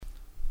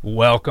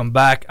Welcome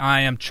back. I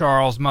am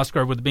Charles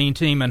Musgrove with the Bean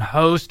Team and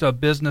host of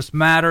Business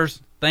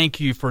Matters. Thank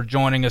you for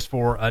joining us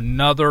for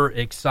another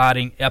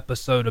exciting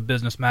episode of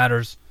Business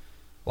Matters.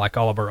 Like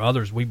all of our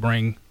others, we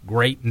bring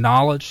great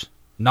knowledge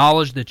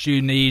that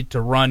you need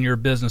to run your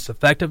business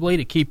effectively,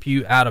 to keep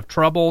you out of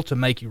trouble, to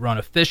make you run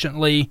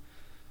efficiently,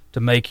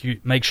 to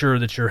make sure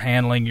that you're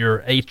handling your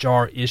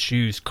HR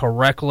issues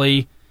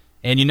correctly.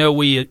 And you know,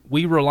 we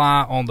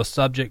rely on the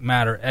subject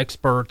matter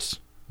experts.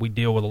 We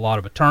deal with a lot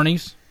of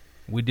attorneys.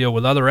 We deal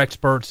with other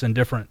experts in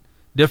different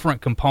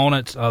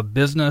components of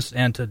business.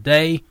 And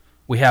today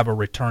we have a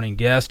returning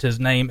guest. His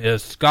name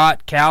is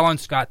Scott Callan.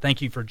 Scott,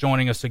 thank you for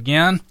joining us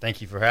again.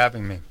 Thank you for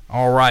having me.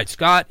 All right.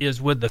 Scott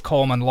is with the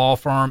Coleman Law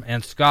Firm.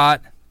 And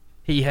Scott,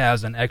 he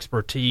has an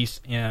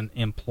expertise in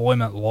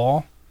employment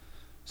law.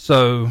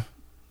 So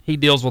he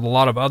deals with a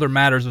lot of other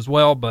matters as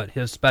well, but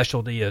his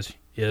specialty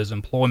is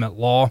employment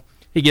law.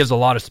 He gives a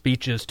lot of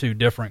speeches to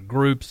different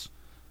groups.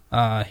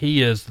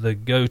 He is the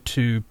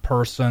go-to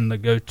person, the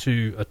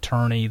go-to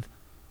attorney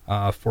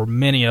for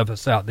many of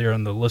us out there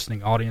in the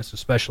listening audience,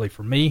 especially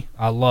for me.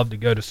 I love to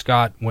go to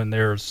Scott when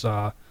there's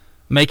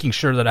making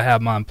sure that I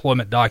have my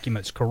employment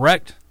documents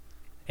correct.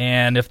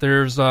 And if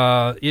there's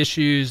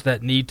issues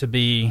that need to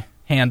be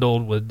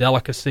handled with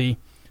delicacy,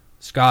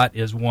 Scott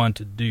is one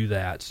to do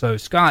that. So,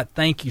 Scott,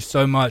 thank you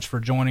so much for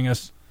joining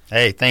us.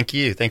 Hey, thank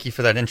you. Thank you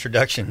for that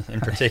introduction in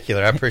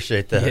particular. I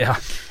appreciate that. Yeah.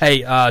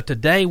 Hey,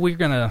 today we're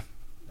going to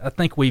I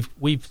think we've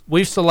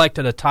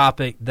selected a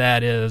topic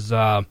that is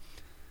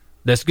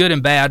that's good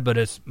and bad, but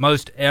it's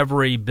most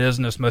every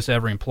business, most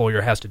every employer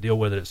has to deal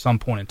with it at some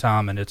point in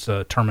time, and it's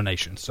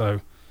termination.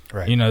 So,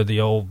 right. You know the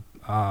old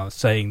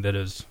saying that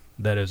is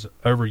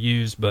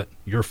overused, but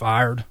you're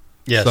fired.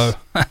 Yes. So,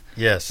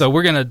 yes. So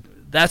we're gonna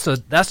that's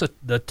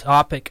the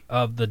topic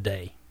of the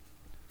day.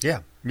 Yeah.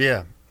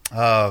 Yeah.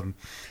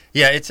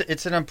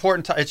 It's an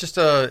important. It's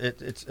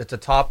a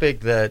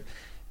topic that,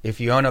 if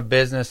you own a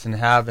business and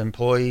have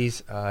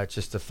employees, it's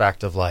just a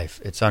fact of life.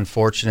 It's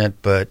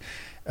unfortunate, but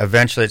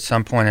eventually at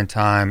some point in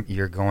time,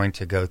 you're going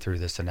to go through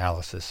this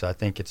analysis. So I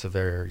think it's a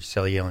very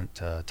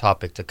salient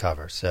topic to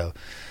cover. So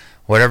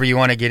whatever you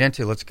want to get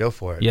into, let's go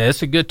for it. Yeah,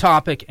 it's a good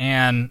topic,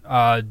 and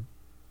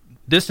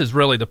this is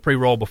really the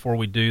pre-roll before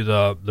we do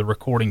the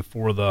recording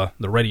for the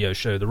radio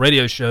show. The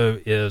radio show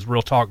is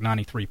Real Talk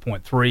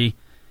 93.3,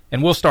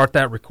 and we'll start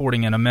that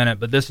recording in a minute,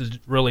 but this is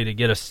really to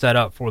get us set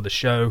up for the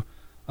show.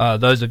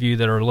 Those of you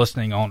that are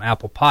listening on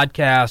Apple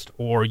Podcast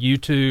or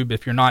YouTube,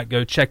 if you're not,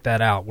 go check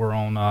that out. We're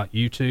on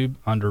YouTube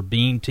under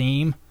Bean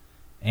Team,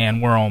 and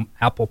we're on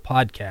Apple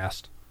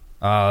Podcast.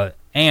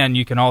 And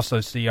you can also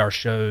see our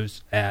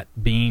shows at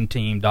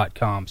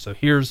beanteam.com. So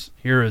here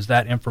is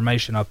that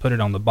information. I put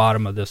it on the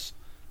bottom of this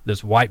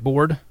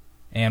whiteboard,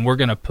 and we're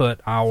going to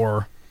put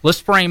let's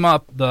frame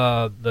up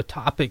the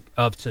topic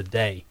of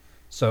today.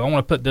 So I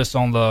want to put this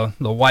on the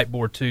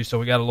whiteboard too, so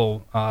we got a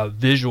little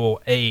visual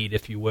aid,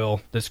 if you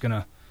will, that's going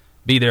to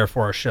be there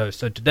for our show.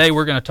 So today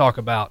we're going to talk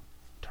about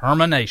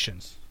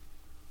terminations.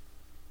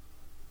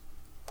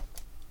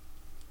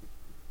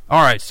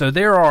 All right, so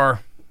there are,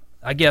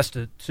 I guess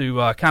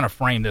to kind of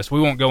frame this, we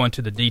won't go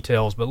into the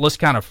details, but let's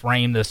kind of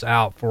frame this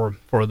out for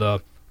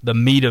the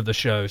meat of the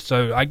show.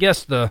 So I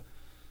guess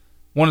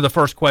one of the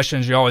first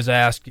questions you always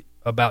ask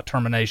about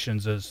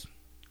terminations is,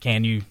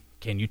 can you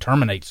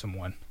terminate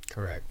someone?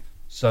 Correct.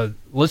 So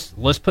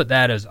let's put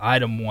that as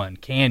item one.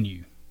 Can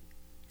you?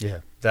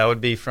 Yeah, that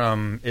would be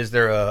from, is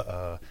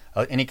there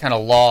any kind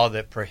of law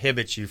that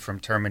prohibits you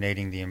from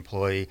terminating the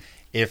employee?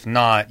 If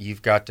not,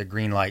 you've got the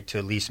green light to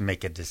at least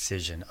make a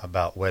decision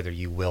about whether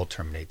you will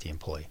terminate the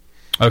employee.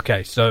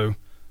 Okay, so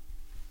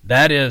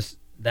that is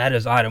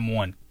item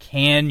one.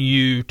 Can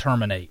you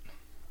terminate?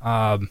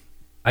 I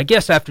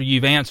guess after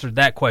you've answered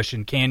that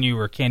question, can you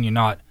or can you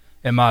not?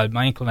 And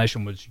my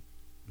inclination was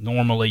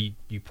normally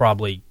you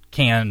probably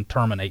can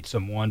terminate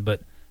someone,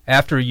 but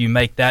after you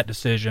make that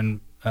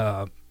decision,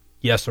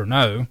 yes or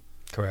no,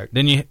 correct.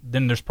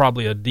 Then there's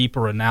probably a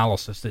deeper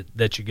analysis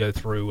that you go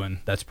through, and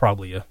that's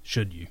probably a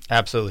should you.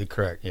 Absolutely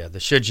correct. Yeah, the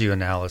should you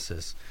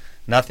analysis.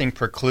 Nothing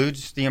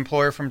precludes the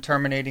employer from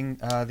terminating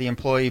the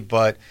employee,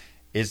 but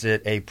is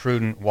it a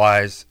prudent,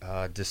 wise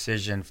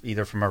decision,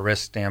 either from a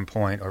risk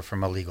standpoint or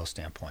from a legal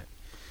standpoint?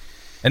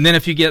 And then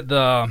if you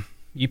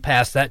you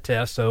pass that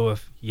test, so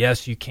if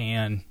yes you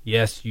can,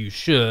 yes you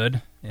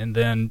should, and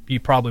then you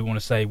probably want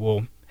to say,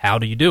 well, how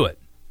do you do it?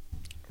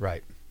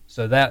 Right.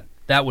 So that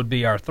would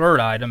be our third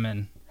item,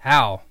 and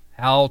how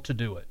to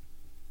do it.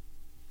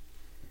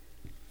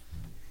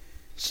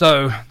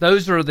 So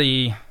those are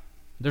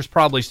there's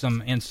probably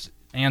some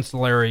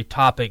ancillary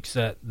topics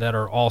that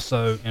are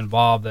also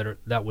involved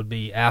that would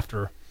be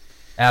after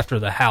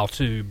the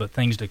how-to, but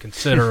things to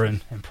consider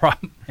and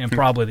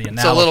probably the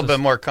analysis. It's a little bit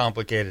more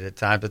complicated at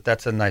times, but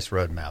that's a nice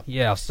roadmap.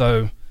 Yeah,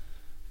 so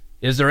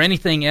is there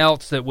anything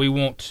else that we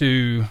want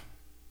to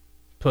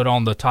put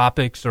on the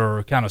topics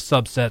or kind of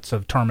subsets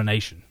of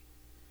termination?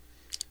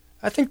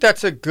 I think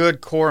that's a good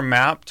core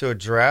map to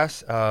address.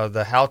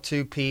 The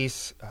how-to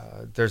piece,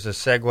 there's a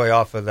segue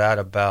off of that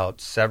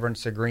about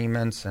severance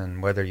agreements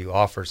and whether you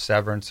offer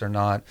severance or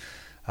not.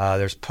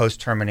 There's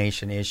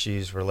post-termination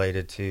issues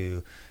related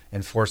to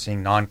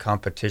enforcing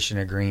non-competition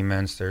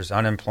agreements. There's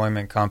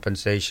unemployment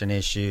compensation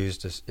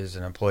issues. Is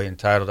an employee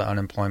entitled to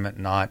unemployment?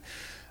 Not.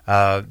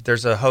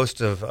 There's a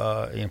host of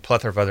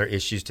plethora of other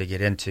issues to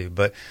get into,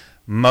 but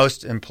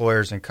most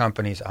employers and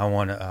companies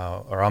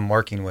I'm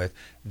working with,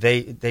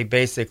 they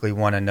basically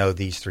want to know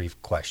these three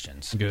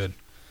questions. Good.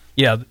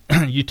 Yeah,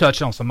 you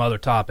touched on some other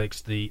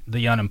topics. The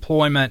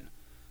unemployment.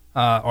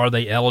 Are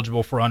they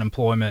eligible for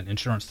unemployment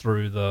insurance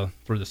through the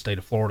state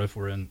of Florida?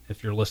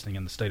 If you're listening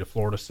in the state of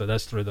Florida, so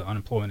that's through the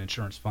unemployment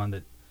insurance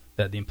fund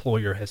that the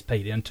employer has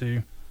paid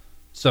into.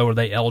 So are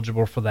they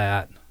eligible for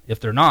that? If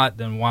they're not,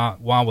 then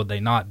why would they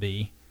not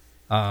be?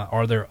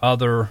 Are there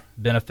other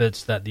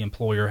benefits that the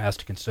employer has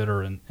to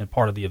consider and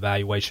part of the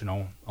evaluation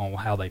on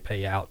how they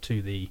pay out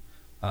to the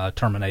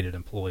terminated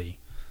employee?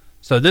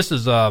 So this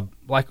is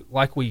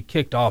like we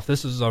kicked off.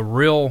 This is a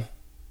real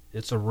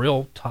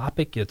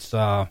topic.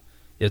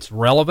 It's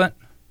relevant.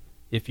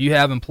 If you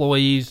have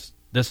employees,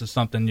 this is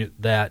something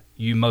that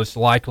you most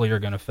likely are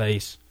going to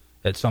face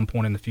at some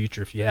point in the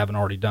future if you haven't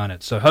already done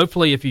it. So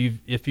hopefully, if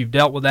you've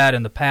dealt with that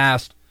in the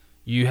past,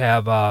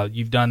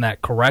 you've done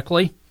that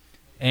correctly,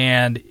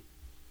 and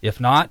if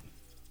not,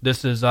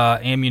 this is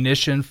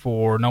ammunition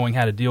for knowing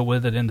how to deal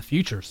with it in the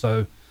future.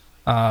 So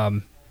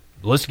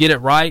let's get it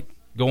right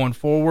going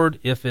forward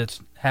if it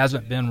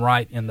hasn't been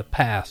right in the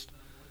past.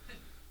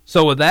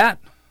 So with that,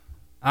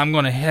 I'm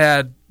going to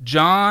head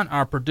John,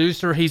 our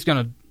producer. He's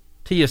going to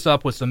tee us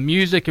up with some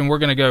music, and we're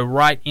going to go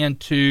right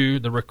into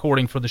the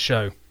recording for the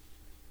show.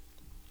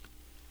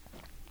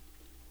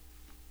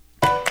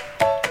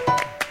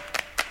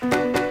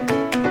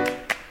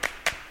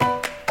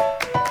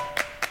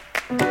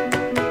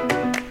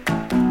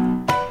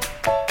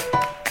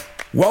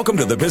 Welcome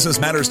to the Business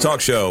Matters Talk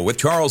Show with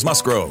Charles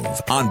Musgrove.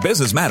 On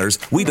Business Matters,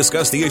 we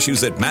discuss the issues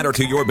that matter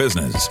to your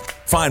business.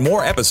 Find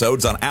more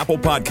episodes on Apple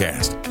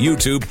Podcast,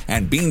 YouTube,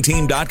 and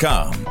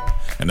BeanTeam.com.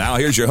 And now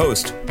here's your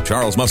host,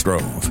 Charles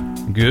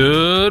Musgrove.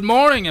 Good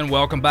morning and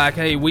welcome back.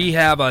 Hey, we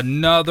have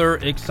another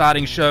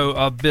exciting show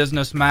of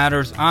Business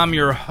Matters. I'm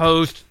your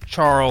host,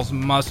 Charles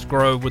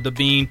Musgrove with the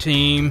Bean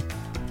Team.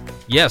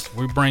 Yes,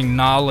 we bring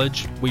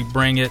knowledge. We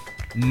bring it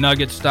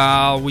nugget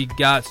style.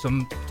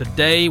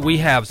 Today we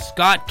have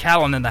Scott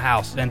Callan in the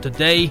house, and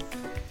today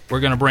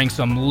we're going to bring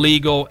some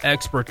legal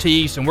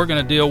expertise, and we're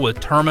going to deal with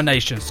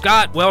termination.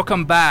 Scott,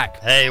 welcome back.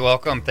 Hey,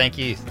 welcome. Thank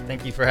you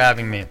for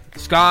having me.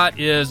 Scott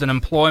is an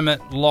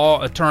employment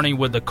law attorney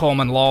with the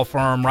Coleman Law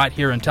Firm right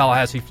here in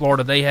Tallahassee,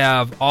 Florida. They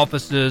have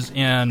offices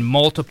in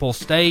multiple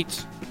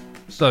states,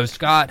 so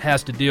Scott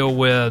has to deal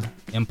with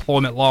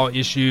employment law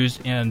issues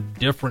in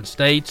different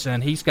states,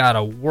 and he's got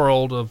a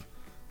world of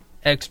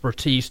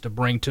expertise to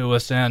bring to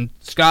us. And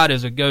Scott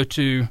is a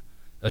go-to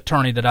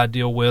attorney that I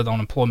deal with on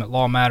employment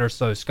law matters.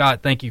 So, Scott,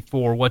 thank you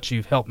for what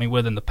you've helped me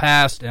with in the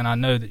past, and I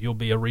know that you'll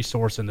be a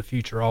resource in the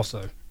future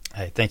also.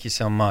 Hey, thank you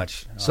so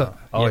much.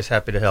 Always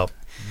happy to help.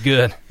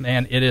 Good,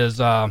 man. It is.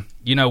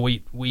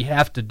 We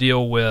have to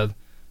deal with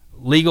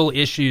legal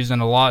issues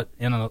in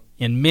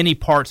many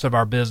parts of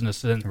our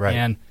business,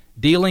 and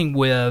dealing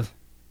with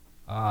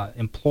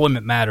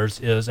employment matters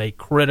is a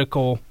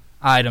critical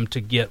item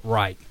to get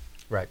right.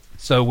 Right.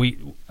 So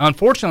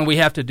unfortunately, we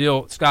have to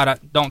deal. Scott,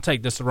 don't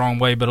take this the wrong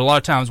way, but a lot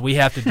of times we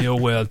have to deal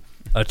with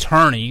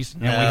attorneys,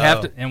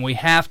 and we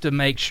have to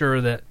make sure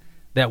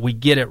that we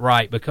get it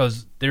right,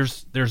 because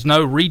there's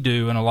no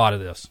redo in a lot of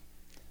this.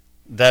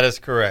 That is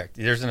correct.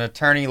 There's an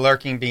attorney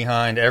lurking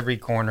behind every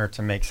corner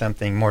to make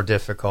something more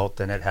difficult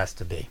than it has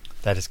to be.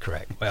 That is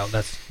correct. Well,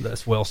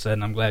 that's well said,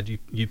 and I'm glad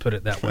you put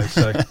it that way.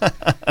 So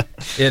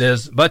it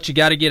is, but you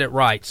got to get it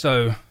right.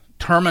 So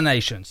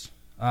terminations.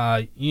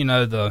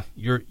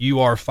 You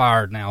are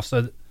fired now,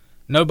 so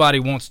nobody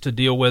wants to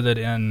deal with it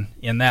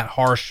in that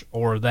harsh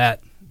or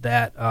that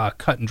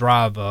cut and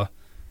dry of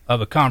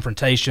a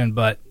confrontation.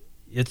 But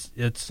it's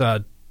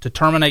to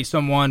terminate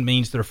someone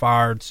means they're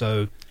fired.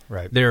 So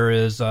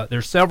there's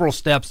several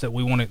steps that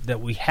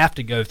we have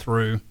to go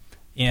through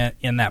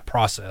in that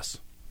process.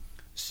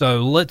 So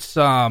let's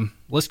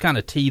kind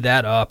of tee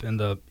that up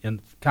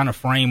and kind of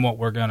frame what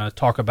we're going to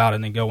talk about,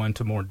 and then go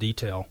into more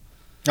detail.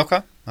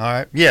 Okay. All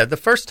right. Yeah, the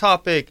first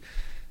topic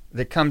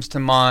that comes to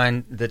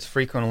mind that's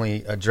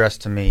frequently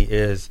addressed to me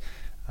is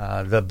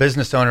the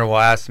business owner will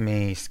ask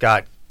me,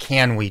 Scott,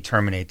 can we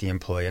terminate the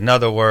employee? In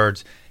other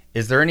words,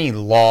 is there any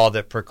law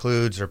that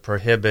precludes or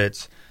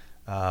prohibits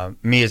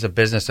me as a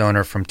business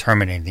owner from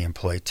terminating the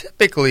employee?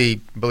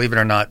 Typically, believe it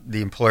or not,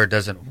 the employer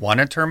doesn't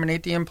want to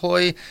terminate the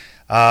employee.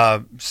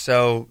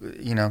 So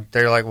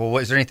they're like, well,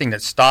 is there anything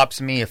that stops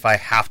me if I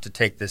have to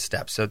take this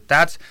step? So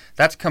that's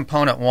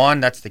component one.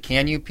 That's the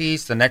can you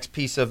piece. The next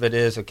piece of it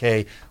is,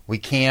 okay, we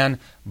can,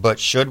 but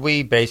should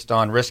we, based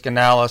on risk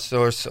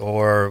analysis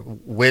or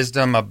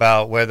wisdom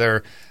about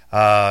whether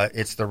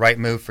it's the right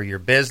move for your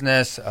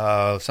business,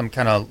 some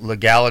kind of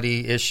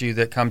legality issue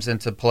that comes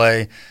into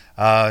play,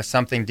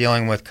 something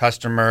dealing with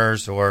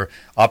customers or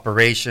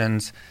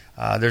operations.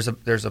 there's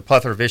a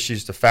plethora of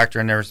issues to factor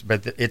in there,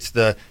 but it's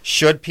the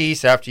should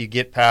piece. After you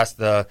get past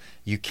the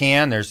you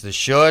can, there's the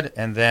should,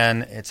 and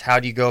then it's how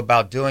do you go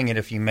about doing it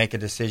if you make a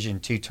decision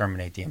to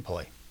terminate the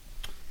employee.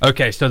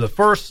 Okay, so the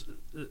first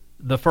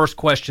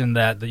question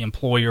that the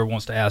employer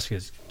wants to ask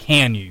is,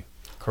 can you?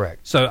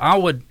 Correct. So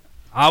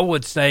I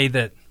would say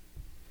that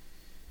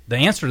the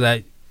answer to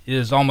that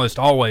is almost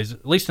always,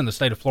 at least in the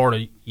state of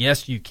Florida,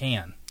 yes, you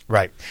can.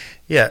 Right.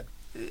 Yeah.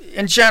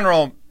 In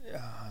general,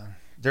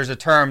 there's a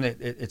term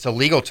that it's a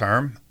legal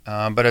term,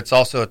 but it's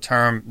also a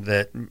term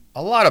that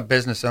a lot of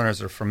business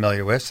owners are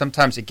familiar with.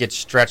 Sometimes it gets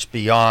stretched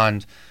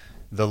beyond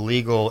the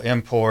legal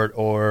import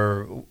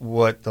or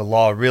what the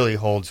law really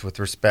holds with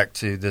respect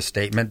to this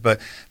statement, but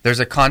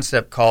there's a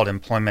concept called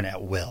employment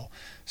at will.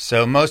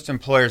 So most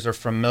employers are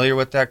familiar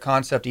with that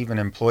concept. Even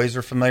employees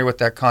are familiar with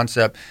that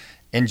concept.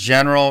 In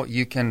general,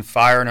 you can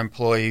fire an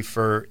employee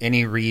for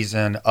any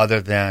reason other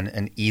than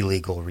an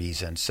illegal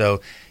reason. So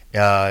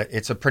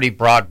it's a pretty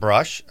broad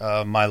brush.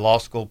 My law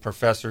school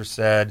professor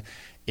said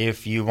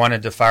if you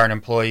wanted to fire an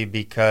employee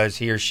because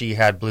he or she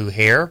had blue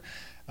hair,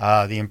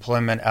 the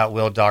employment at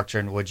will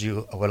doctrine would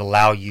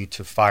allow you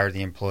to fire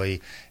the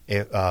employee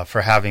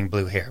for having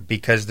blue hair,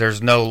 because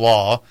there's no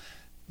law,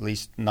 at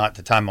least not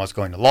the time I was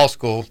going to law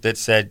school, that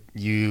said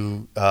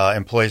you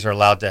employees are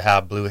allowed to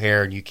have blue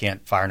hair and you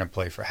can't fire an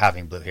employee for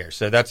having blue hair.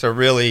 So that's a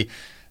really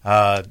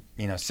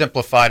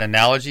simplified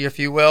analogy, if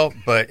you will.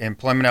 But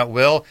employment at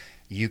will,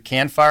 you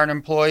can fire an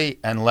employee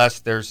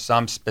unless there's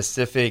some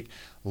specific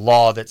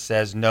law that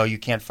says no, you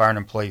can't fire an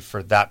employee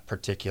for that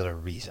particular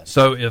reason.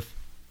 So if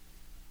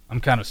I'm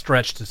kind of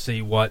stretched to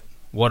see why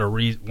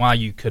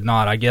you could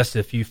not. I guess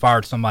if you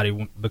fired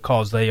somebody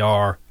because they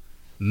are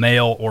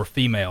male or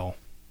female,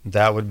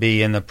 that would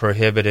be in the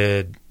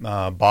prohibited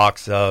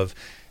box of.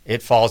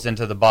 It falls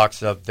into the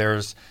box of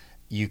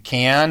you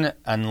can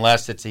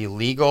unless it's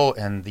illegal,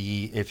 and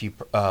if you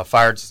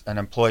fired an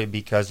employee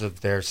because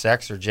of their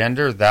sex or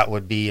gender, that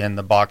would be in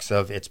the box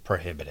of it's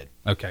prohibited.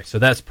 Okay, so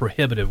that's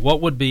prohibited. What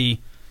would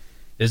be?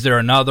 Is there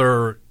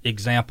another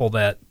example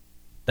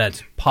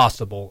that's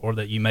possible, or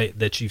that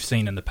you've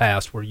seen in the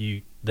past where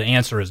the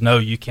answer is no,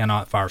 you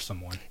cannot fire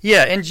someone?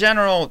 Yeah, in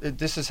general,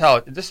 this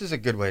is a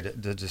good way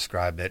to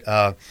describe it.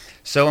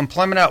 So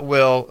employment at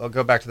will, I'll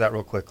go back to that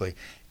real quickly.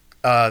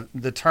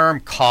 The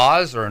term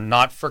cause or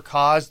not for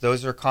cause,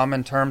 those are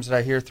common terms that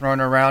I hear thrown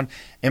around.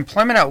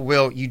 Employment at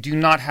will, you do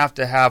not have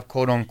to have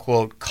quote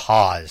unquote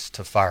cause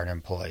to fire an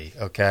employee,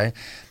 okay?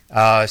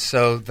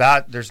 So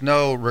that there's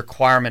no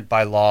requirement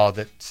by law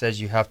that says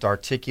you have to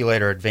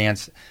articulate or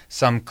advance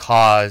some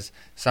cause,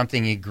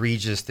 something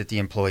egregious that the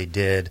employee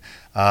did.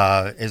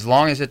 As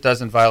long as it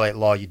doesn't violate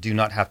law, you do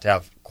not have to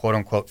have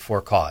quote-unquote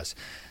for cause.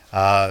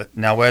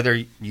 Now, whether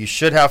you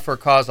should have for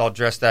cause, I'll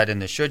address that in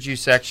the should you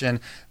section.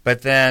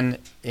 But then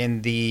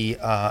in the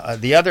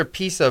other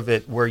piece of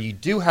it where you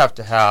do have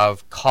to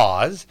have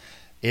cause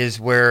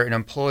is where an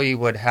employee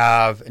would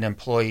have an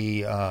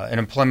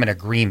employment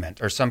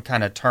agreement or some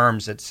kind of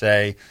terms that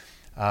say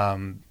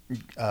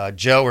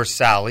Joe or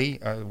Sally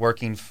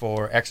working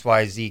for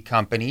XYZ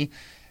company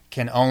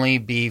can only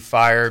be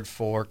fired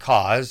for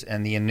cause,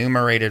 and the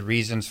enumerated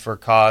reasons for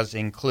cause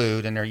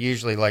include, and they're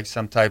usually like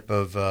some type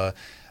of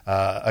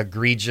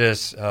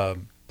egregious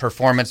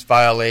performance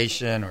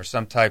violation or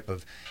some type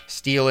of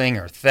stealing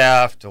or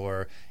theft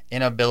or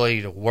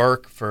inability to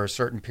work for a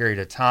certain period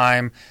of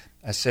time.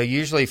 So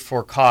usually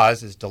for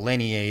cause is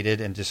delineated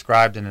and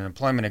described in an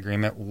employment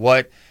agreement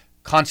what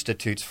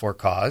constitutes for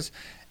cause.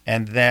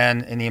 And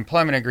then in the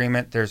employment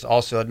agreement, there's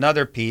also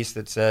another piece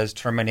that says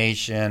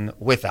termination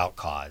without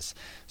cause.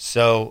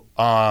 So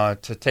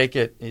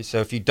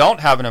if you don't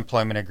have an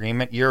employment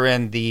agreement, you're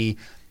in the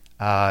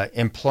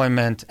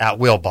employment at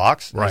will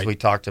box, right, as we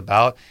talked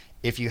about.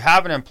 If you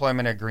have an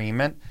employment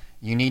agreement,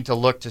 you need to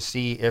look to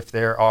see if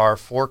there are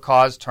for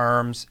cause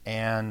terms,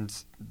 and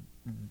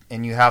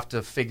you have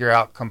to figure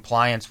out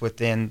compliance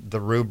within the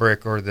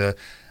rubric or the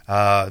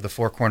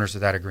four corners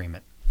of that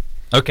agreement.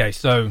 Okay,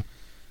 so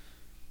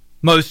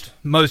most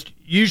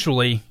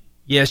usually,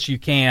 yes, you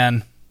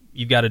can.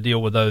 You've got to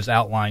deal with those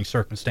outlying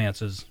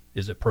circumstances.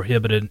 Is it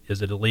prohibited?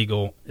 Is it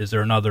illegal? Is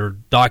there another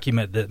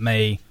document that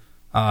may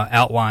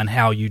outline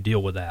how you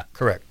deal with that?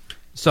 Correct.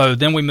 So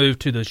then we move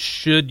to the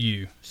should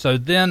you. So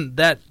then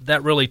that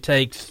really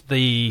takes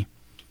the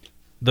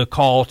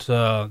call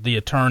to the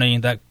attorney.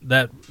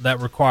 That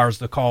requires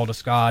the call to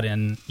Scott,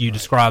 and you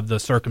describe the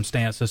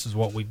circumstance. This is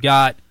what we've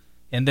got,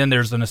 and then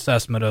there's an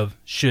assessment of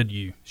should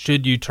you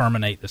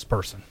terminate this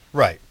person.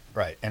 Right.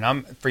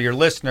 And for your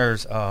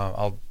listeners,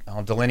 I'll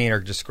delineate or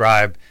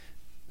describe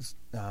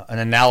an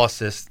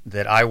analysis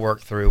that I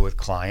work through with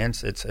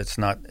clients. It's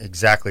not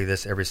exactly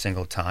this every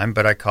single time,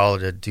 but I call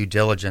it a due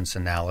diligence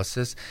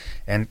analysis.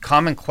 And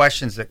common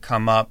questions that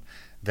come up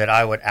that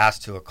I would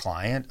ask to a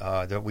client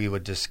that we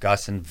would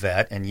discuss and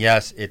vet. And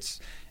yes,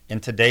 it's in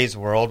today's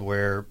world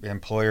where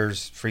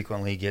employers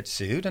frequently get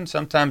sued, and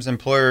sometimes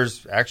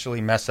employers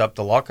actually mess up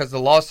the law because the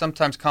law is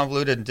sometimes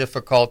convoluted and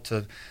difficult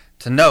to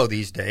to know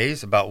these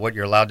days about what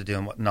you're allowed to do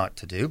and what not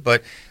to do.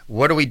 But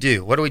what do we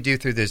do? What do we do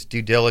through this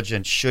due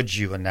diligence should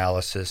you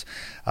analysis?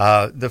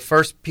 The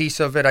first piece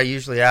of it I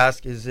usually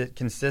ask, is it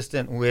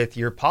consistent with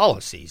your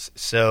policies?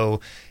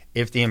 So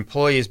if the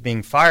employee is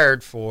being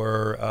fired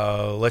for,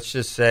 let's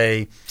just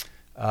say,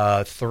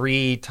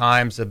 3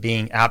 times of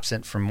being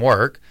absent from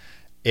work,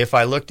 if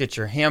I looked at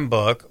your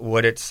handbook,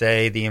 would it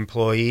say the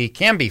employee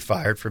can be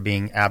fired for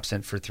being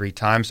absent for 3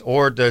 times,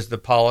 or does the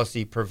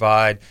policy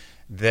provide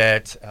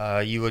that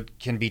you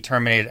can be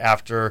terminated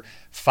after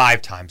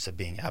 5 times of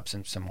being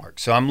absent from work?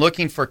 So I'm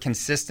looking for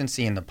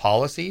consistency in the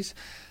policies.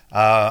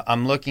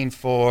 I'm looking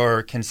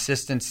for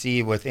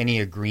consistency with any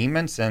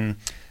agreements, and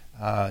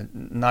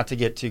not to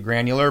get too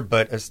granular,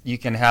 but you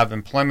can have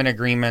employment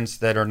agreements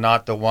that are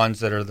not the ones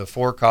that are the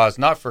for cause,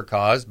 not for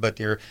cause, but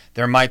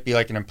there might be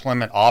like an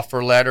employment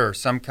offer letter or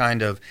some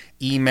kind of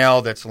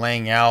email that's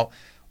laying out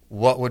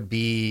what would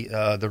be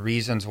the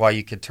reasons why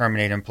you could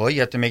terminate an employee.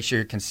 You have to make sure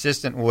you're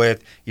consistent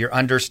with your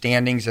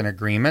understandings and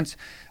agreements.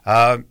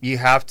 You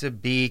have to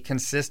be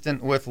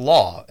consistent with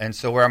law. And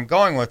so where I'm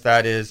going with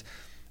that is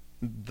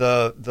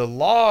the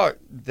law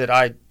that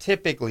I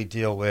typically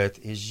deal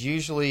with is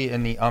usually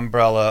in the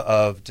umbrella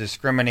of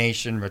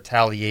discrimination,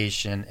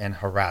 retaliation, and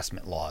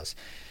harassment laws.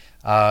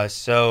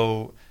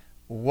 So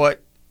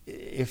what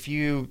if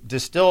you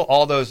distill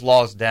all those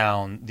laws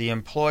down, the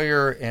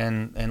employer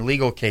in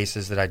legal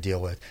cases that I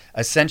deal with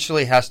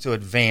essentially has to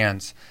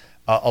advance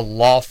a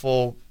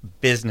lawful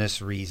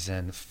business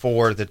reason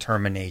for the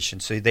termination.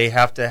 So they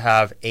have to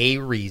have a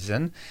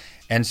reason.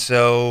 And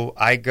so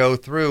I go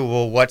through,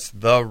 well, what's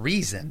the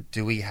reason?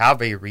 Do we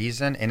have a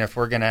reason? And if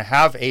we're going to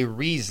have a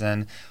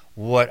reason,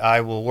 what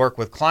I will work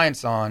with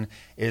clients on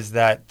is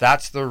that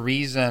that's the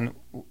reason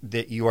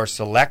that you are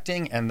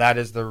selecting, and that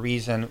is the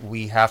reason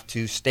we have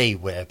to stay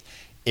with.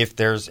 If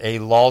there's a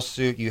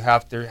lawsuit,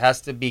 there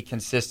has to be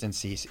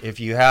consistencies. If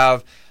you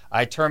have,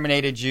 I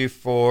terminated you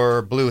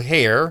for blue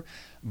hair,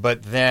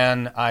 but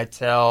then I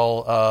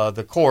tell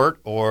the court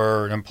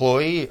or an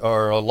employee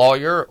or a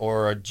lawyer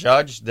or a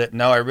judge that,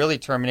 no, I really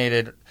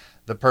terminated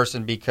the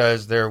person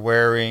because they're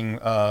wearing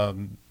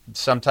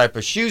some type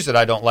of shoes that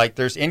I don't like.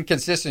 There's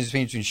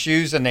inconsistency between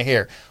shoes and the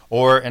hair.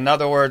 Or in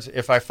other words,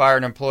 if I fire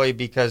an employee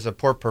because of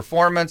poor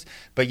performance,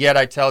 but yet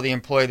I tell the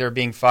employee they're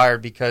being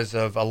fired because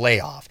of a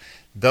layoff.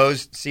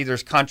 There's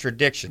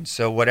contradictions.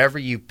 So whatever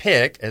you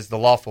pick as the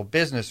lawful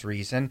business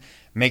reason,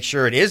 make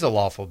sure it is a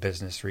lawful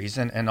business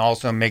reason, and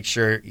also make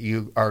sure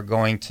you are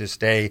going to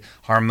stay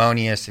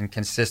harmonious and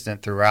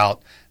consistent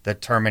throughout the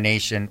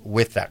termination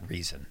with that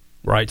reason.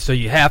 Right. So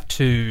you have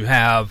to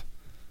have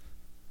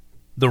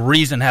the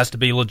reason has to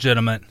be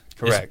legitimate.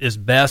 Correct. It's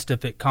best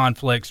if it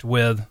conflicts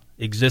with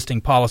existing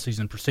policies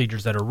and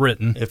procedures that are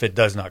written. If it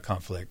does not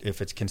conflict,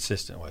 if it's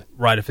consistent with.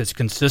 Right, if it's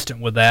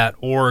consistent with that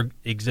or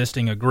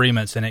existing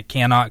agreements, and it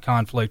cannot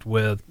conflict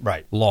with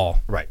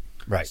law. Right.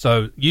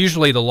 So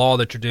usually the law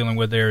that you're dealing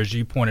with there, as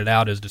you pointed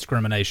out, is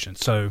discrimination.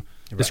 So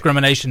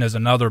discrimination is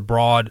another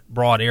broad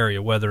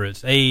area, whether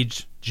it's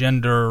age,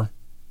 gender,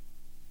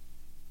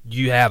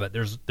 you have it.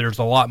 There's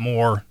a lot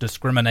more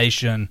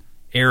discrimination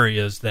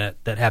areas that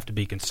have to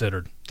be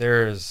considered.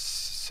 There's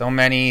so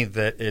many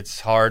that it's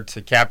hard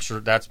to capture.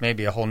 That's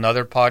maybe a whole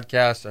nother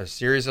podcast, a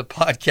series of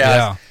podcasts.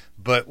 Yeah.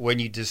 But when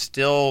you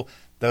distill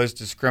those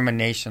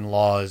discrimination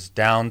laws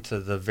down to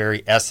the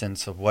very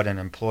essence of what an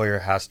employer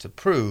has to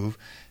prove,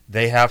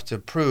 they have to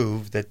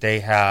prove that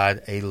they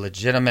had a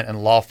legitimate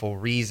and lawful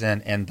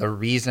reason, and the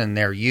reason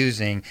they're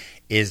using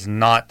is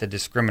not the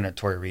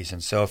discriminatory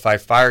reason. So if I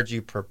fired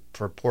you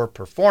for poor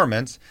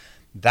performance,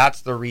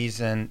 that's the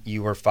reason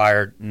you were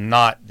fired,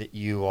 not that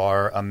you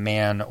are a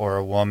man or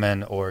a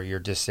woman or you're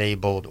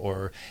disabled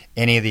or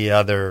any of the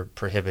other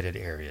prohibited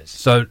areas.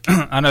 So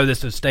I know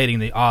this is stating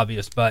the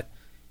obvious, but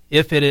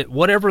if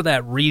whatever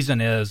that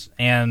reason is,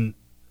 and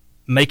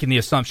making the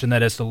assumption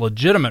that it's a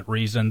legitimate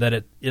reason, that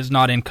it is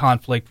not in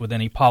conflict with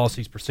any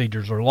policies,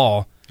 procedures, or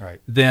law,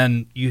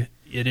 then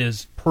it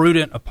is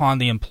prudent upon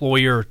the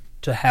employer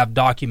to have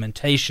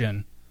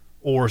documentation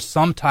or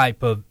some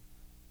type of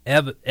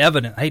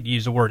evidence. I hate to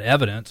use the word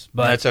evidence,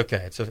 but that's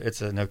okay.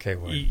 It's an okay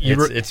word.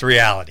 It's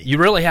reality. You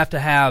really have to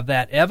have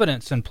that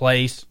evidence in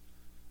place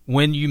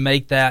when you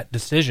make that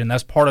decision.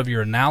 That's part of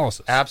your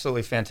analysis.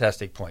 Absolutely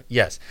fantastic point.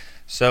 Yes.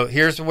 So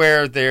here's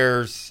where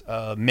there's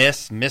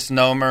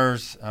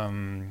misnomers,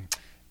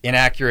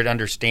 inaccurate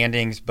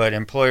understandings, but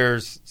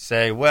employers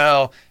say,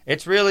 well,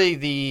 it's really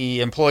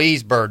the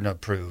employee's burden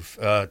of proof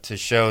to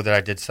show that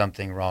I did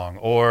something wrong.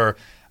 Or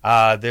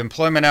the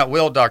employment at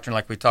will doctrine,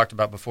 like we talked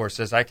about before,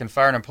 says I can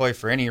fire an employee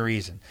for any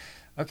reason.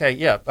 Okay,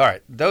 yeah, all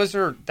right.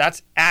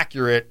 That's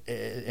accurate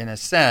in a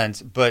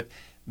sense, but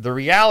the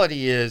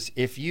reality is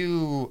if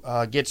you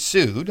get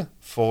sued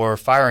for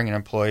firing an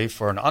employee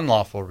for an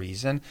unlawful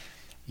reason,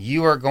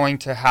 you are going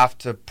to have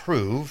to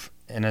prove,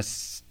 in a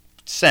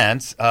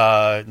sense,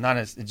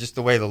 just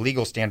the way the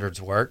legal standards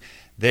work,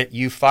 that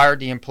you fired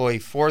the employee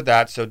for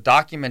that. So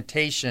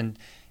documentation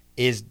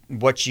is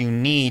what you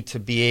need to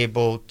be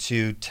able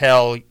to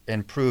tell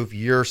and prove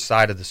your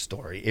side of the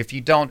story. If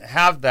you don't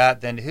have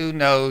that, then who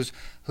knows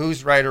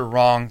who's right or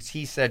wrong,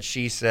 he said,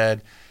 she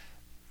said,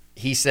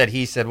 he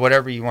said,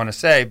 whatever you want to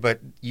say. But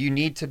you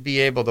need to be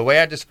able, the way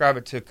I describe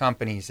it to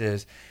companies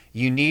is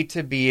you need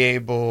to be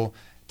able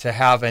to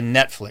have a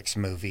Netflix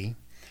movie.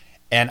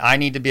 And I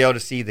need to be able to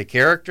see the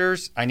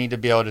characters. I need to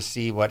be able to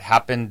see what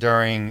happened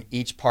during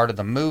each part of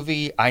the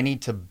movie. I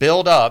need to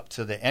build up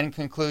to the end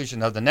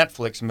conclusion of the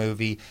Netflix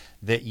movie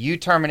that you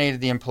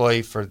terminated the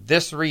employee for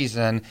this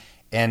reason,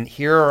 and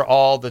here are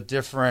all the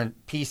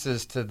different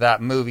pieces to that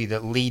movie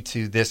that lead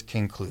to this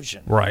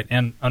conclusion. Right.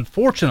 And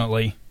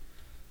unfortunately,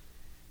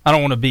 I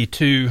don't want to be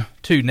too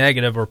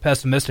negative or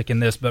pessimistic in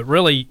this, but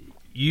really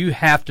you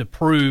have to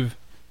prove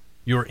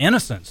your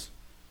innocence.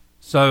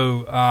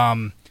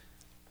 So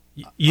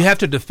you have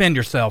to defend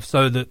yourself.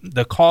 So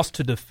the cost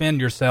to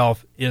defend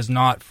yourself is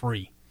not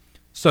free.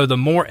 So the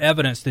more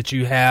evidence that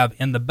you have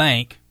in the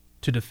bank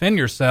to defend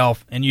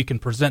yourself, and you can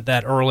present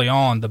that early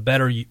on, the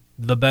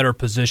better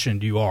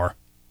positioned you are.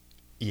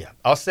 Yeah.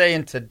 I'll say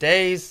in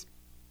today's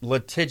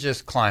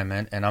litigious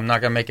climate, and I'm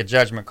not going to make a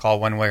judgment call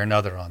one way or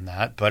another on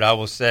that, but I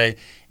will say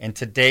in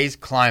today's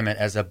climate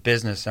as a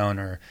business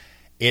owner,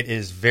 it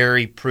is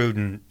very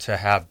prudent to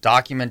have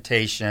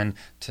documentation,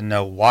 to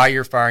know why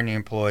you're firing the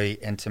employee,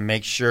 and to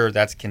make sure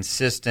that's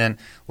consistent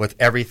with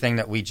everything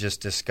that we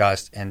just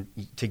discussed, and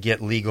to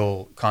get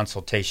legal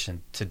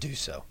consultation to do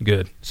so.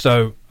 Good.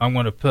 So I'm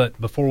going to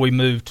put, before we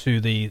move to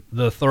the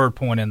third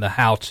point in the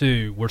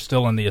how-to, we're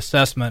still in the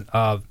assessment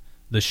of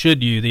the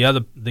should you.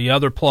 The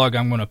other plug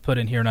I'm going to put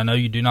in here, and I know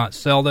you do not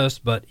sell this,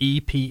 but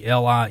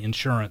EPLI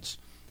insurance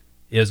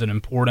is an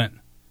important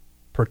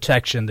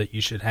protection that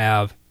you should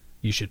have.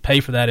 You should pay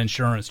for that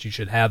insurance. You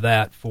should have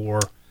that for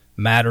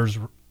matters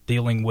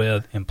dealing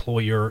with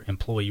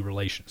employer-employee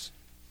relations.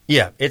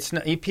 Yeah, it's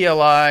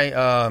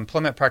EPLI,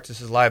 Employment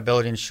Practices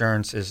Liability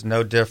Insurance, is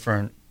no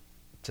different,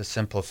 to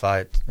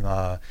simplify it,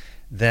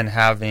 than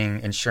having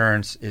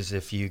insurance is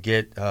if you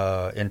get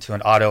into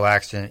an auto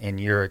accident and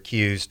you're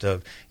accused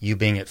of you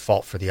being at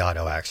fault for the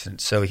auto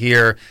accident. So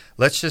here,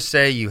 let's just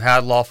say you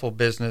had lawful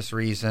business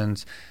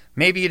reasons.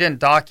 Maybe you didn't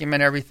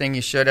document everything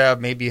you should have.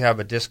 Maybe you have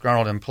a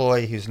disgruntled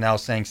employee who's now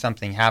saying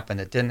something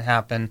happened that didn't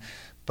happen.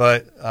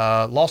 But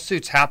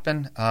lawsuits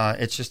happen.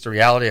 It's just a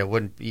reality. I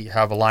wouldn't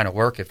have a line of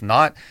work if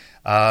not.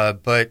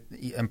 But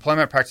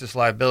employment practice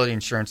liability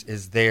insurance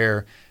is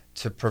there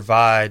to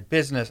provide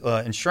business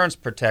insurance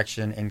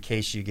protection in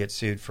case you get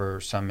sued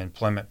for some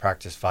employment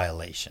practice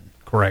violation.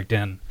 Correct.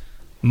 And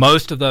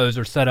most of those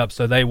are set up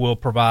so they will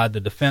provide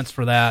the defense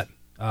for that.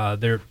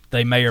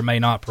 They may or may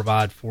not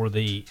provide for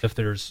if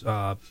there's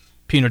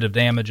punitive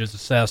damages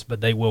assessed, but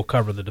they will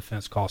cover the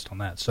defense cost on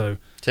that. So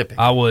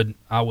typically,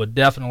 I would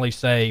definitely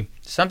say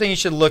something you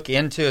should look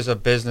into as a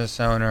business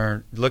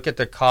owner. Look at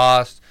the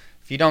cost.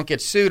 If you don't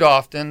get sued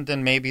often,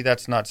 then maybe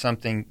that's not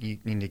something you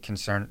need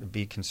to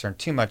be concerned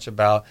too much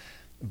about.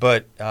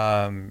 But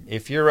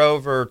if you're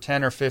over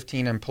 10 or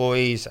 15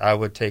 employees, I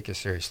would take a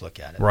serious look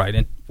at it. Right.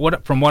 And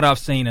from what I've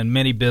seen in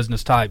many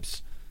business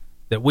types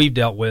that we've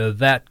dealt with,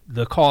 that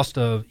the cost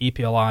of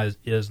EPLI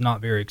is not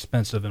very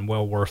expensive and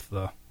well worth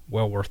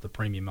the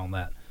premium on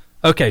that.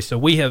 Okay, so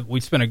we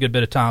spent a good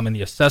bit of time in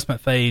the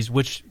assessment phase,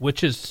 which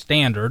is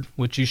standard,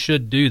 which you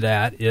should do.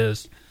 That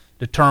is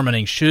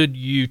determining should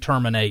you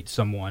terminate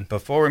someone.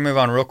 Before we move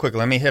on real quick,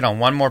 let me hit on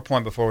one more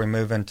point before we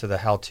move into the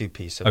how-to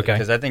piece of it,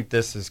 because I think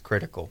this is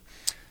critical.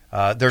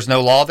 There's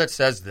no law that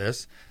says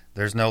this.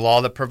 There's no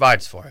law that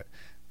provides for it.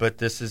 But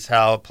this is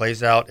how it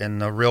plays out in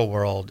the real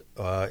world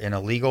in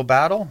a legal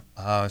battle.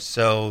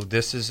 So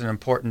this is an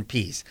important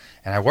piece.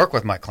 And I work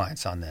with my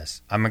clients on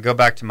this. I'm going to go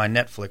back to my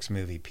Netflix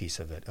movie piece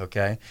of it,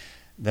 okay?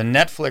 The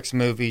Netflix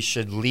movie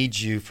should lead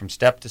you from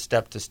step to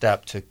step to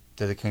step to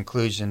the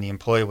conclusion the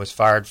employee was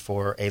fired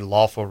for a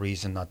lawful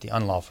reason, not the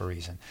unlawful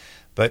reason.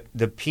 But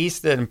the piece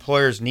that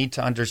employers need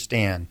to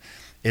understand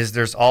is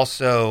there's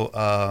also,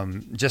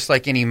 just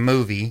like any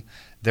movie,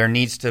 there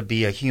needs to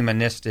be a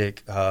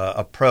humanistic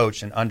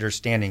approach and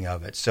understanding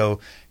of it.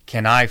 So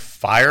can I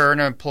fire an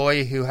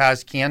employee who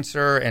has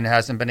cancer and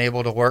hasn't been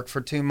able to work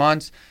for 2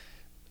 months?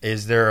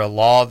 Is there a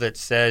law that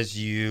says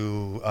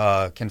you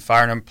can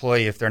fire an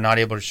employee if they're not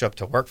able to show up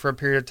to work for a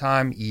period of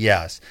time?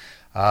 Yes.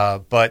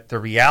 But the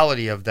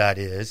reality of that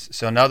is,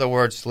 so in other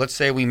words, let's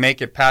say we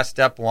make it past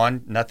step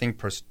one, nothing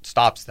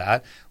stops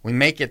that. We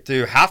make it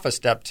through half of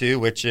step two,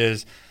 which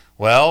is,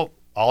 well,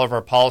 all of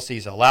our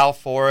policies allow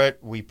for it.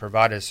 We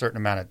provide a certain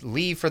amount of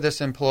leave for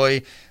this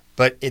employee.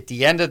 But at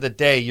the end of the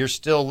day, you're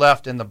still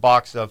left in the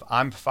box of,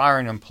 I'm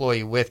firing an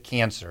employee with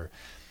cancer.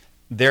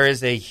 There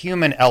is a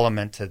human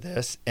element to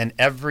this, and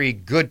every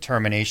good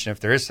termination, if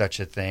there is such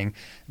a thing,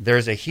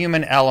 there's a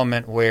human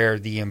element where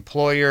the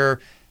employer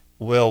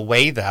will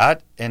weigh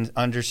that and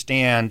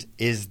understand,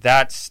 is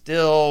that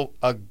still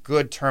a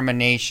good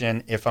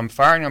termination? If I'm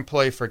firing an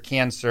employee for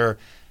cancer,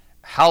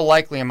 how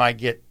likely am I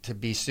get to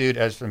be sued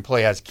as an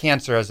employee has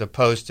cancer as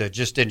opposed to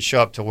just didn't show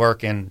up to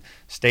work and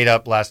stayed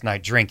up last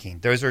night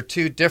drinking? Those are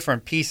two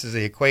different pieces of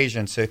the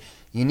equation. So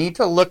you need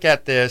to look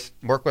at this,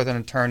 work with an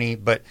attorney,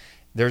 but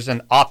there's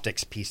an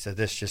optics piece of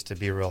this, just to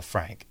be real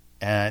frank.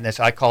 And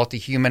I call it the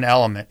human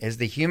element. Is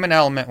the human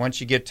element, once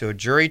you get to a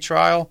jury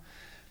trial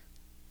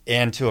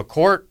and to a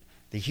court,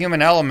 the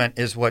human element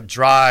is what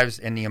drives,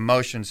 and the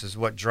emotions is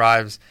what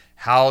drives.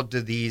 How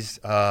do these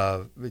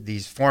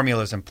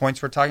formulas and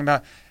points we're talking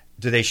about,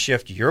 do they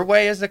shift your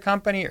way as a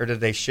company, or do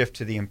they shift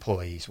to the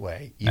employee's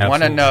way? You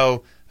want to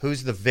know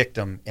who's the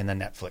victim in the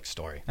Netflix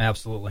story.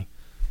 Absolutely.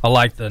 I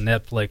like the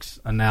Netflix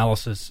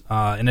analysis,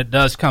 and it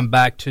does come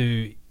back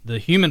to the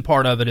human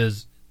part of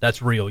it. That's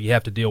real. You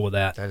have to deal with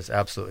that. That is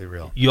absolutely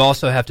real. You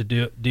also have to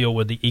deal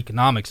with the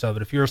economics of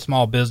it. If you're a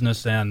small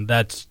business and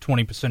that's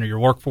 20% of your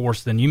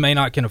workforce, then you may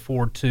not can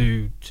afford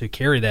to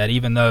carry that,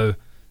 even though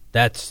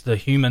that's the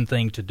human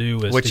thing to do.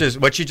 Which is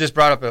what you just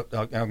brought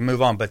up. I'll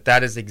move on, but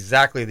that is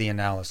exactly the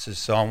analysis.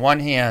 So on one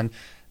hand,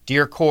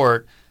 dear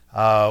court,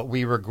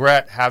 we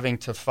regret having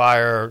to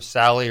fire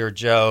Sally or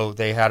Joe.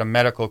 They had a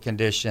medical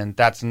condition.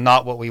 That's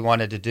not what we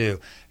wanted to do.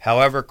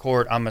 However,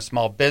 court, I'm a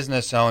small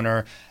business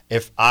owner.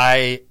 If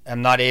I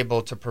am not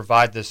able to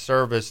provide this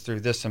service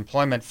through this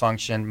employment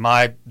function,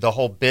 the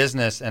whole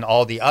business and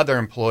all the other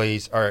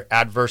employees are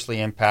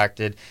adversely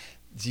impacted.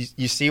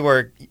 You see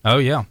where? Oh,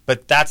 yeah.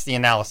 But that's the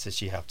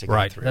analysis you have to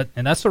go through.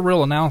 And that's a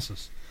real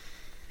analysis.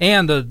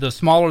 And the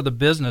smaller the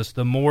business,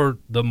 the more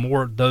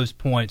those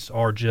points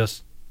are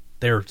just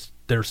they're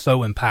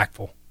so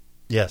impactful.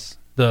 Yes.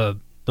 The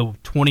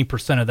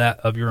 20%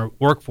 of your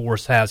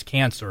workforce has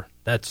cancer.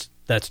 That's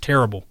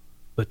terrible.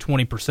 But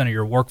 20% of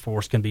your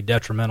workforce can be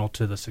detrimental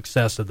to the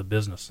success of the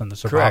business and the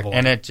survival.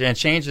 Correct. And it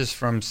changes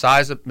from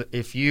size of,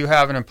 if you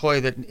have an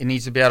employee that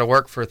needs to be out of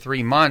work for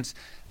 3 months,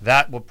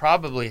 that will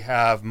probably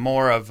have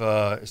more of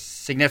a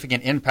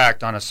significant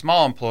impact on a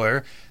small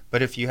employer.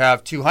 But if you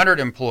have 200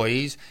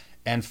 employees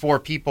and 4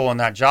 people in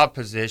that job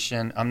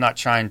position, I'm not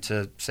trying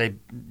to say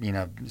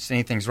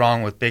anything's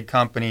wrong with big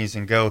companies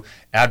and go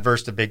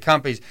adverse to big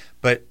companies,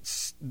 but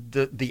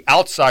the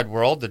outside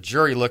world, the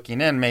jury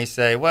looking in, may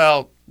say,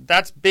 well,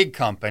 that's big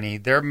company.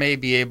 They may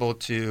be able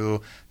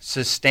to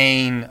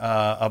sustain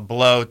a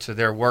blow to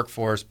their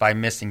workforce by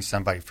missing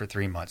somebody for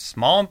 3 months.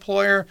 Small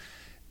employer,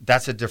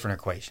 that's a different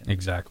equation.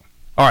 Exactly.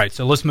 All right,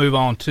 so let's move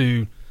on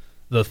to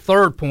the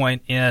third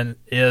point.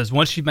 Is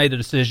once you've made the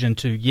decision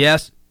to,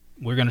 yes,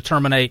 we're going to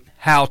terminate,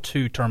 how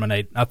to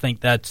terminate. I think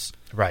that's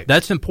right.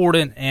 That's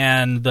important,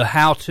 and the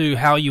how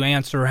you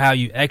answer, how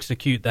you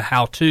execute the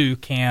how-to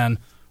can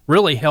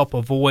really help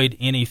avoid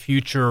any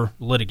future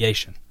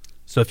litigation.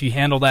 So if you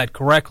handle that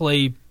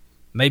correctly,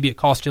 maybe it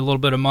costs you a little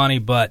bit of money,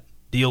 but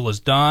deal is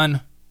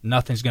done.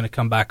 Nothing's going to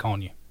come back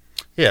on you.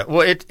 Yeah,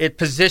 well, it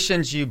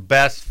positions you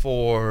best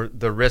for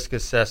the risk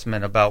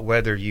assessment about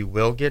whether you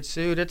will get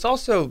sued. It's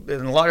also,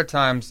 and a lot of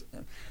times,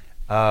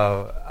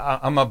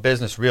 I'm a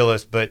business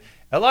realist, but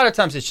a lot of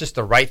times it's just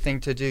the right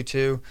thing to do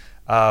too.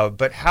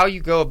 But how you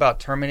go about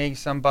terminating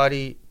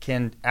somebody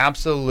can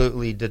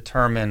absolutely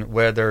determine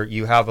whether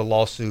you have a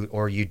lawsuit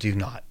or you do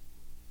not.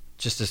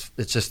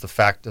 It's just the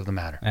fact of the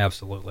matter.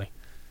 Absolutely.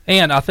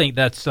 And I think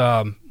that's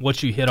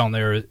what you hit on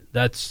there.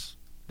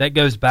 That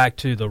goes back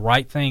to the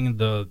right thing.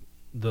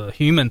 The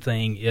human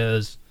thing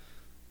is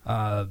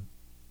there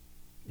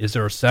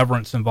a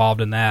severance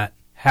involved in that?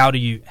 How do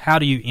you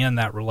end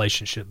that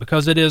relationship?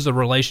 Because it is a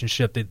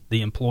relationship that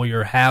the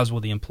employer has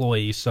with the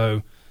employee.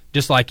 So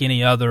just like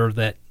any other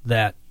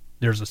that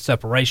there's a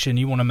separation,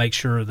 you want to make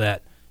sure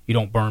that you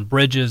don't burn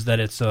bridges, that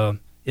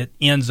it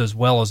ends as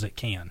well as it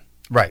can.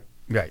 Right.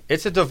 Right.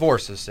 It's a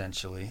divorce,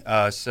 essentially.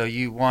 So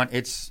you want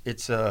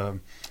it's a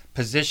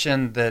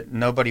position that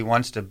nobody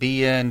wants to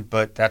be in,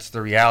 but that's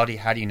the reality.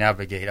 How do you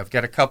navigate? I've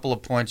got a couple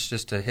of points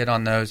just to hit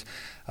on those.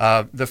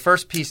 The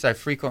first piece I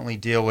frequently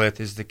deal with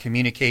is the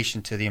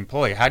communication to the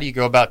employee. How do you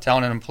go about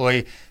telling an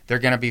employee they're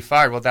going to be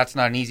fired? Well, that's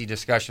not an easy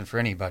discussion for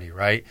anybody,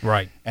 right?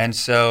 Right. And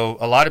so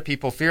a lot of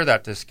people fear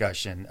that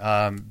discussion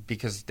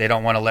because they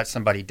don't want to let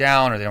somebody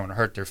down, or they don't want to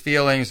hurt their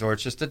feelings, or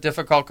it's just a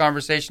difficult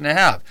conversation to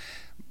have.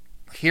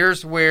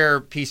 Here's where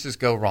pieces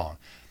go wrong.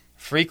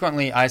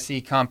 Frequently, I see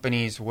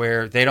companies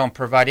where they don't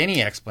provide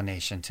any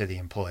explanation to the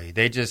employee.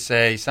 They just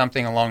say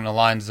something along the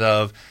lines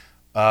of,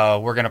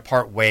 we're going to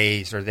part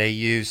ways, or they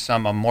use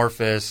some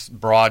amorphous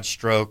broad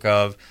stroke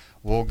of,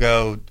 we'll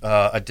go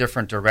a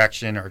different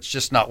direction, or it's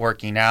just not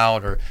working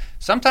out, or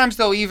sometimes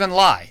they'll even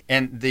lie.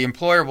 And the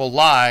employer will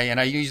lie, and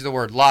I use the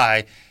word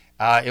lie.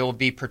 It will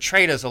be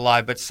portrayed as a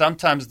lie, but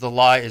sometimes the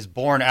lie is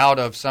born out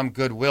of some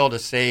goodwill to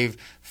save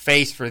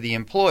face for the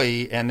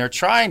employee, and they're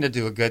trying to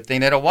do a good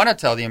thing. They don't want to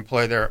tell the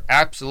employee they're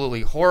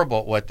absolutely horrible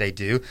at what they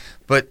do,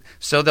 but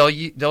so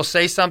they'll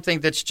say something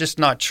that's just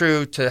not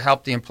true to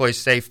help the employee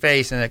save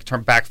face, and it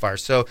backfires.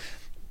 So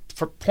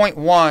for point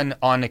one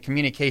on the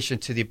communication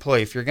to the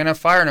employee, if you're going to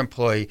fire an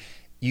employee,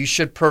 you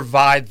should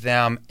provide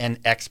them an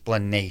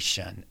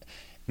explanation.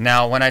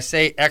 Now, when I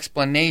say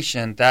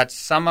explanation, that's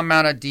some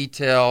amount of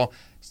detail.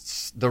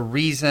 The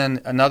reason,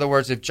 in other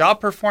words, if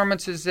job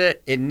performance is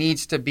it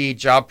needs to be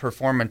job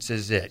performance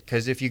is it.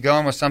 Because if you go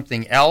in with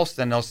something else,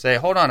 then they'll say,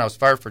 hold on, I was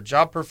fired for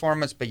job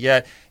performance, but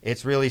yet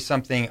it's really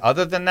something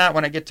other than that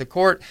when I get to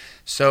court.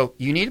 So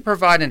you need to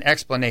provide an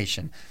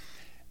explanation.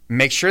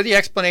 Make sure the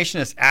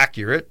explanation is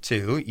accurate,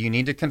 too. You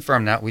need to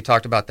confirm that. We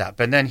talked about that.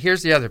 But then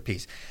here's the other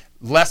piece.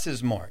 Less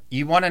is more.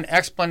 You want an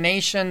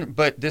explanation,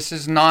 but this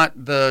is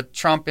not the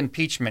Trump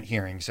impeachment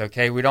hearings,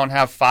 okay? We don't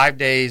have 5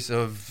 days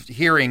of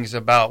hearings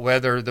about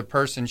whether the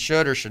person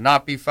should or should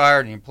not be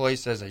fired. The employee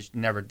says, I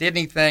never did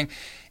anything.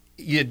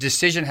 Your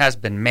decision has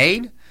been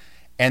made,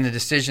 and the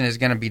decision is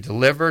going to be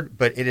delivered,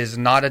 but it is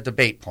not a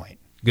debate point.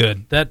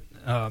 Good. That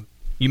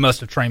you must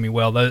have trained me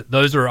well.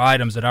 Those are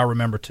items that I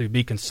remember too.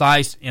 Be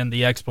concise in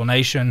the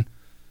explanation.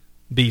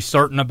 Be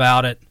certain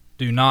about it.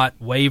 Do not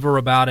waver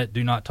about it.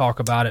 Do not talk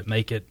about it.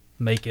 Make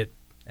it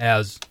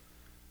as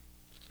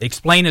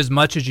explain as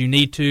much as you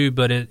need to,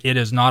 but it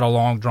is not a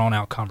long,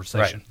 drawn-out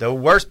conversation. Right. The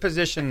worst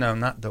position,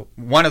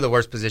 one of the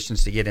worst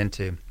positions to get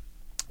into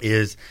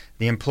is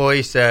the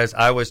employee says,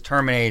 I was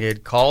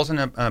terminated, calls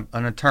an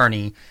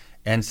attorney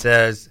and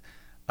says,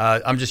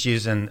 I'm just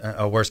using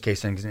a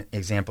worst-case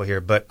example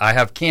here, but I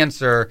have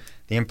cancer.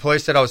 The employee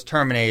said I was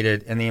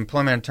terminated, and the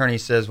employment attorney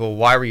says, well,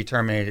 why were you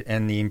terminated?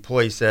 And the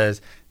employee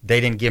says, they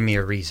didn't give me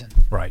a reason.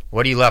 Right.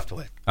 What are you left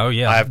with? Oh,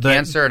 yeah. I have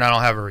cancer, and I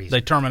don't have a reason. They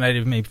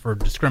terminated me for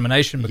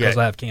discrimination because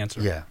I have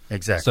cancer. Yeah,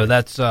 exactly. So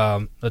that's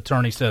the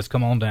attorney says,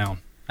 come on down.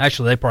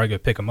 Actually, they probably go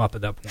pick them up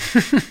at that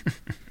point.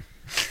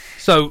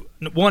 So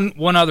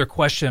one other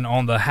question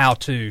on the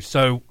how-to.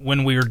 So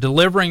when we're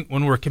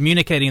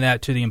communicating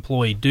that to the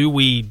employee, do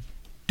we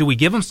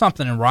give them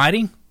something in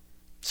writing?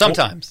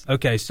 Sometimes.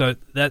 Okay, so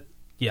that's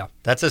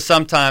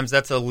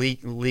a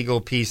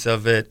legal piece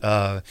of it.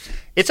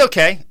 It's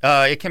okay.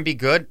 It can be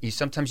good.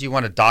 Sometimes you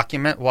want to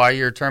document why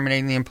you're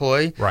terminating the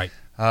employee. Right.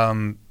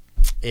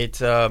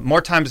 It's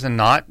more times than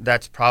not,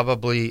 that's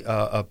probably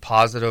a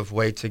positive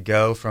way to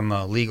go from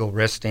a legal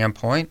risk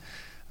standpoint.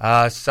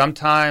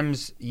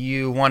 Sometimes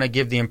you want to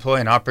give the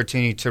employee an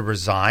opportunity to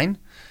resign.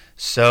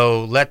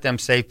 So let them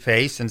save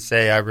face and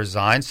say, I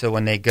resign. So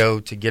when they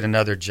go to get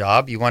another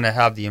job, you want to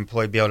have the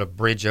employee be able to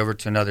bridge over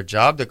to another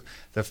job.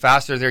 The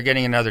faster they're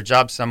getting another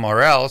job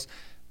somewhere else,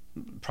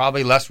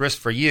 probably less risk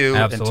for you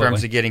in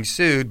terms of getting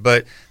sued.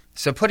 But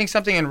so putting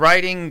something in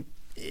writing,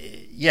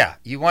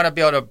 you want to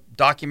be able to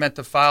document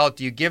the file.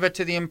 Do you give it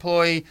to the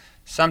employee?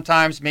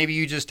 Sometimes maybe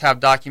you just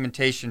have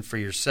documentation for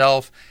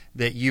yourself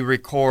that you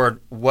record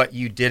what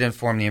you did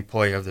inform the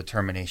employee of the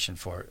termination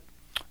for it.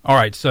 All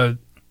right, so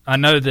I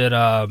know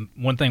that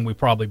one thing we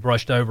probably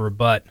brushed over,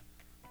 but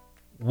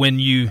when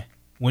you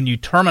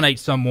terminate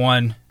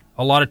someone,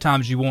 a lot of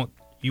times you want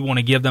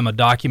to give them a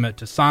document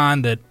to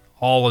sign that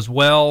all is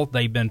well,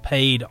 they've been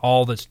paid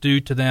all that's due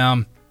to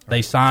them,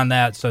 they sign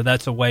that, so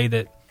that's a way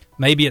that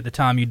maybe at the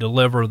time you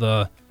deliver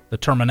the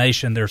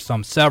termination, there's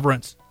some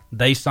severance,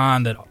 they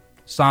sign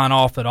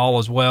off that all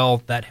is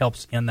well, that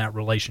helps in that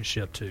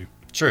relationship too.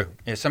 True.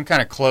 Yeah, some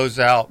kind of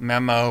closeout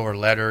memo or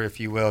letter, if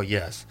you will,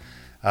 yes.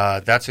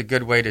 That's a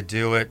good way to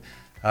do it.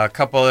 A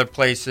couple other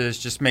places,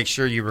 just make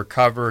sure you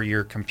recover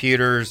your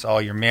computers,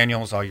 all your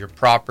manuals, all your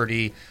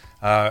property.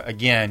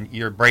 Again,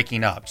 you're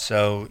breaking up,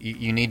 so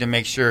you need to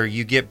make sure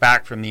you get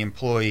back from the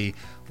employee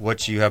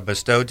what you have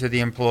bestowed to the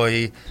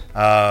employee,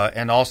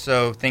 and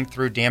also think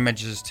through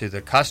damages to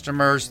the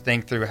customers,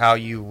 think through how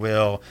you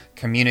will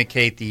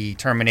communicate the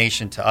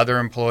termination to other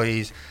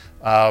employees,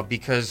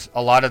 because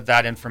a lot of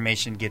that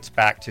information gets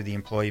back to the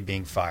employee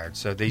being fired.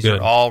 So these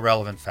are all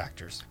relevant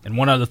factors. And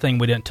one other thing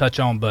we didn't touch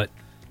on, but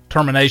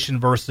termination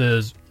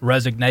versus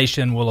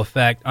resignation will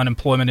affect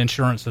unemployment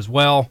insurance as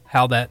well,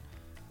 how that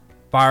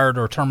fired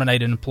or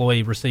terminated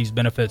employee receives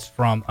benefits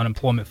from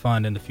unemployment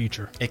fund in the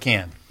future. It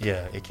can.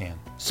 Yeah, it can.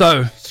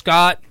 So,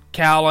 Scott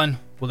Cowlen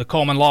with the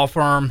Coleman Law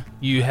Firm,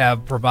 you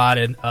have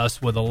provided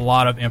us with a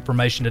lot of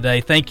information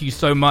today. Thank you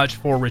so much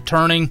for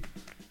returning.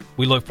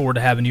 We look forward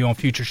to having you on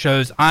future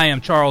shows. I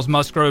am Charles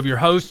Musgrove, your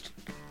host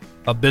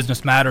of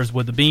Business Matters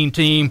with the Beam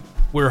Team.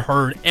 We're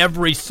heard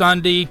every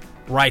Sunday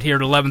right here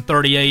at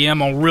 11:30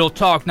 a.m. on Real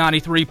Talk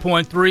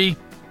 93.3.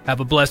 Have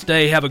a blessed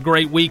day. Have a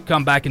great week.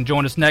 Come back and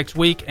join us next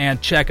week.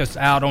 And check us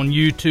out on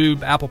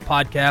YouTube, Apple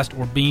Podcast,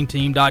 or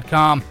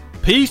BeamTeam.com.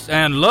 Peace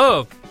and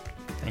love.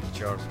 Thank you,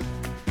 Charles.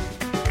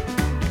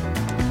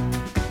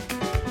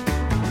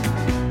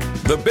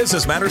 The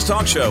Business Matters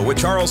Talk Show with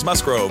Charles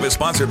Musgrove is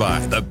sponsored by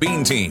the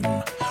Beam Team.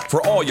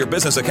 For all your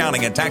business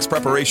accounting and tax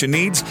preparation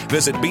needs,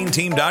 visit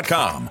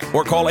BeamTeam.com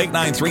or call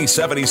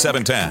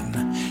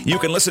 893-7710. You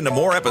can listen to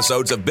more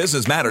episodes of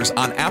Business Matters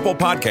on Apple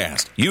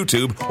Podcast,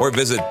 YouTube, or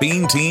visit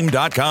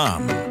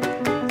BeamTeam.com.